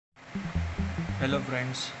Hello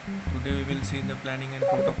friends, today we will see the planning and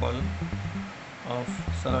protocol of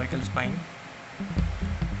cervical spine.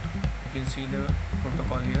 You can see the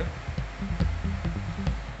protocol here.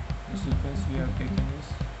 The sequence we have taken is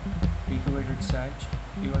T2 weighted sag,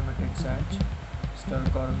 T1 weighted sag, stir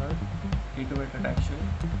corner, T2 weighted axial,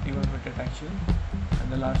 T1 weighted axial,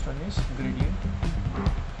 and the last one is gradient.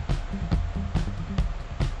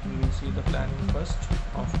 We will see the planning first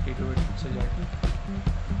of T2 weighted sagittal.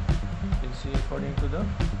 You can see according to the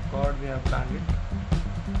chord we have planned it.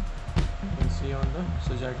 You can see on the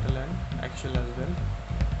sagittal and axial as well.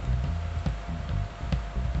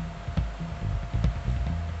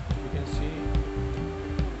 You can see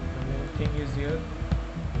the main thing is here,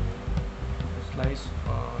 the slice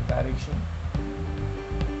direction.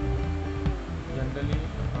 Generally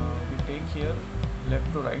we take here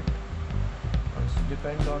left to right. It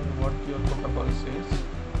depends on what your protocol says,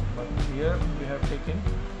 but here we have taken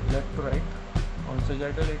left to right. On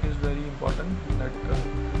sagittal it is very important that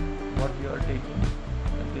what you are taking,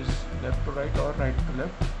 it is left to right or right to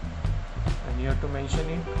left, and you have to mention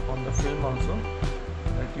it on the film also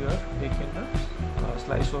that you are taking the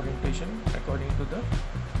slice orientation according to the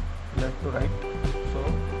left to right. So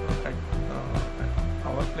at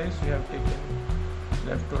our place we have taken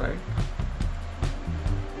left to right.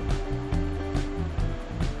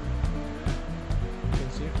 You can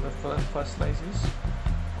see the first slice is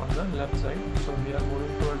on the left side, so we are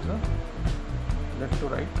moving towards the left to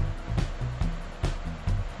right.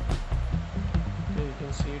 Okay, you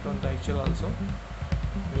can see it on the axial also.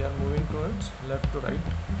 We are moving towards left to right.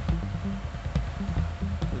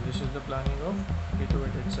 So this is the planning of T2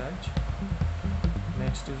 weighted sag.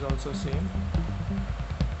 Next is also same.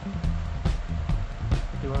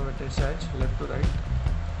 T1 weighted sag, left to right.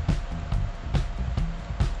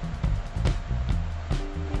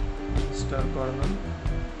 Stir corner.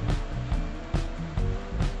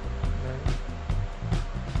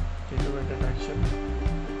 Weighted action.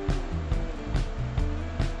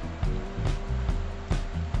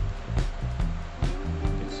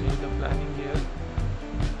 You can see the planning here.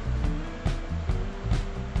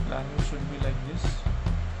 Planning should be like this.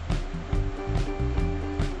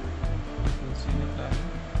 You can see the planning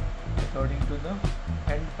according to the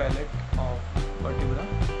end palate of vertebra.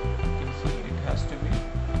 You can see it has to be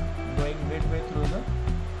going midway through the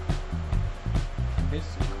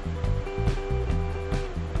disc.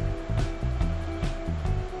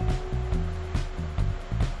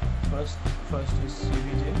 First is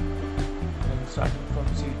CVJ, then starting from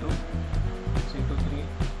C2, C2-3,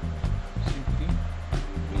 C3. You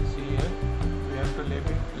can see here we have to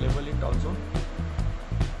label it also.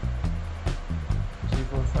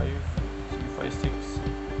 C4-5, C5-6,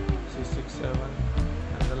 C6-7,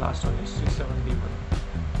 and the last one is C7-D1.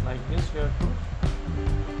 Like this we have to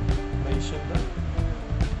mention the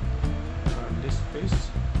disc space.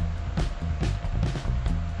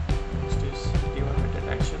 Next is T1 weighted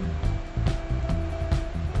action.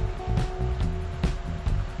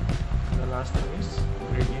 Last one is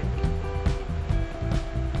gradient.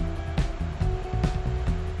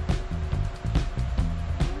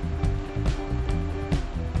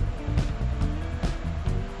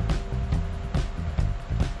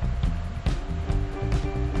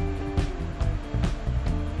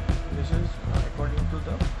 This is according to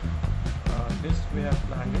the disc we have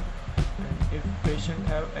planned it, and if patient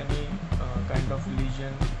have any kind of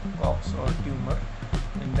lesion, cox or tumor,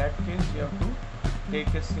 in that case you have to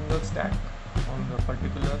take a single stack on the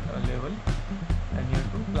particular level, and you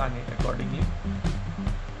have to plan it accordingly.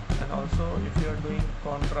 And also if you are doing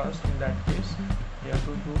contrast, in that case you have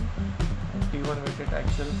to do T1 weighted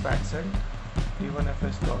axial fat set, T1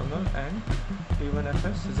 FS coronal and T1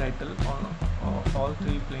 FS sagittal on all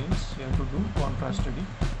three planes. You have to do contrast study.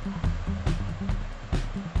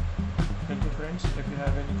 Thank you friends. If you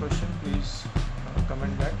have any question, please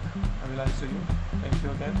comment back. I will answer you. Thank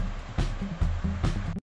you again.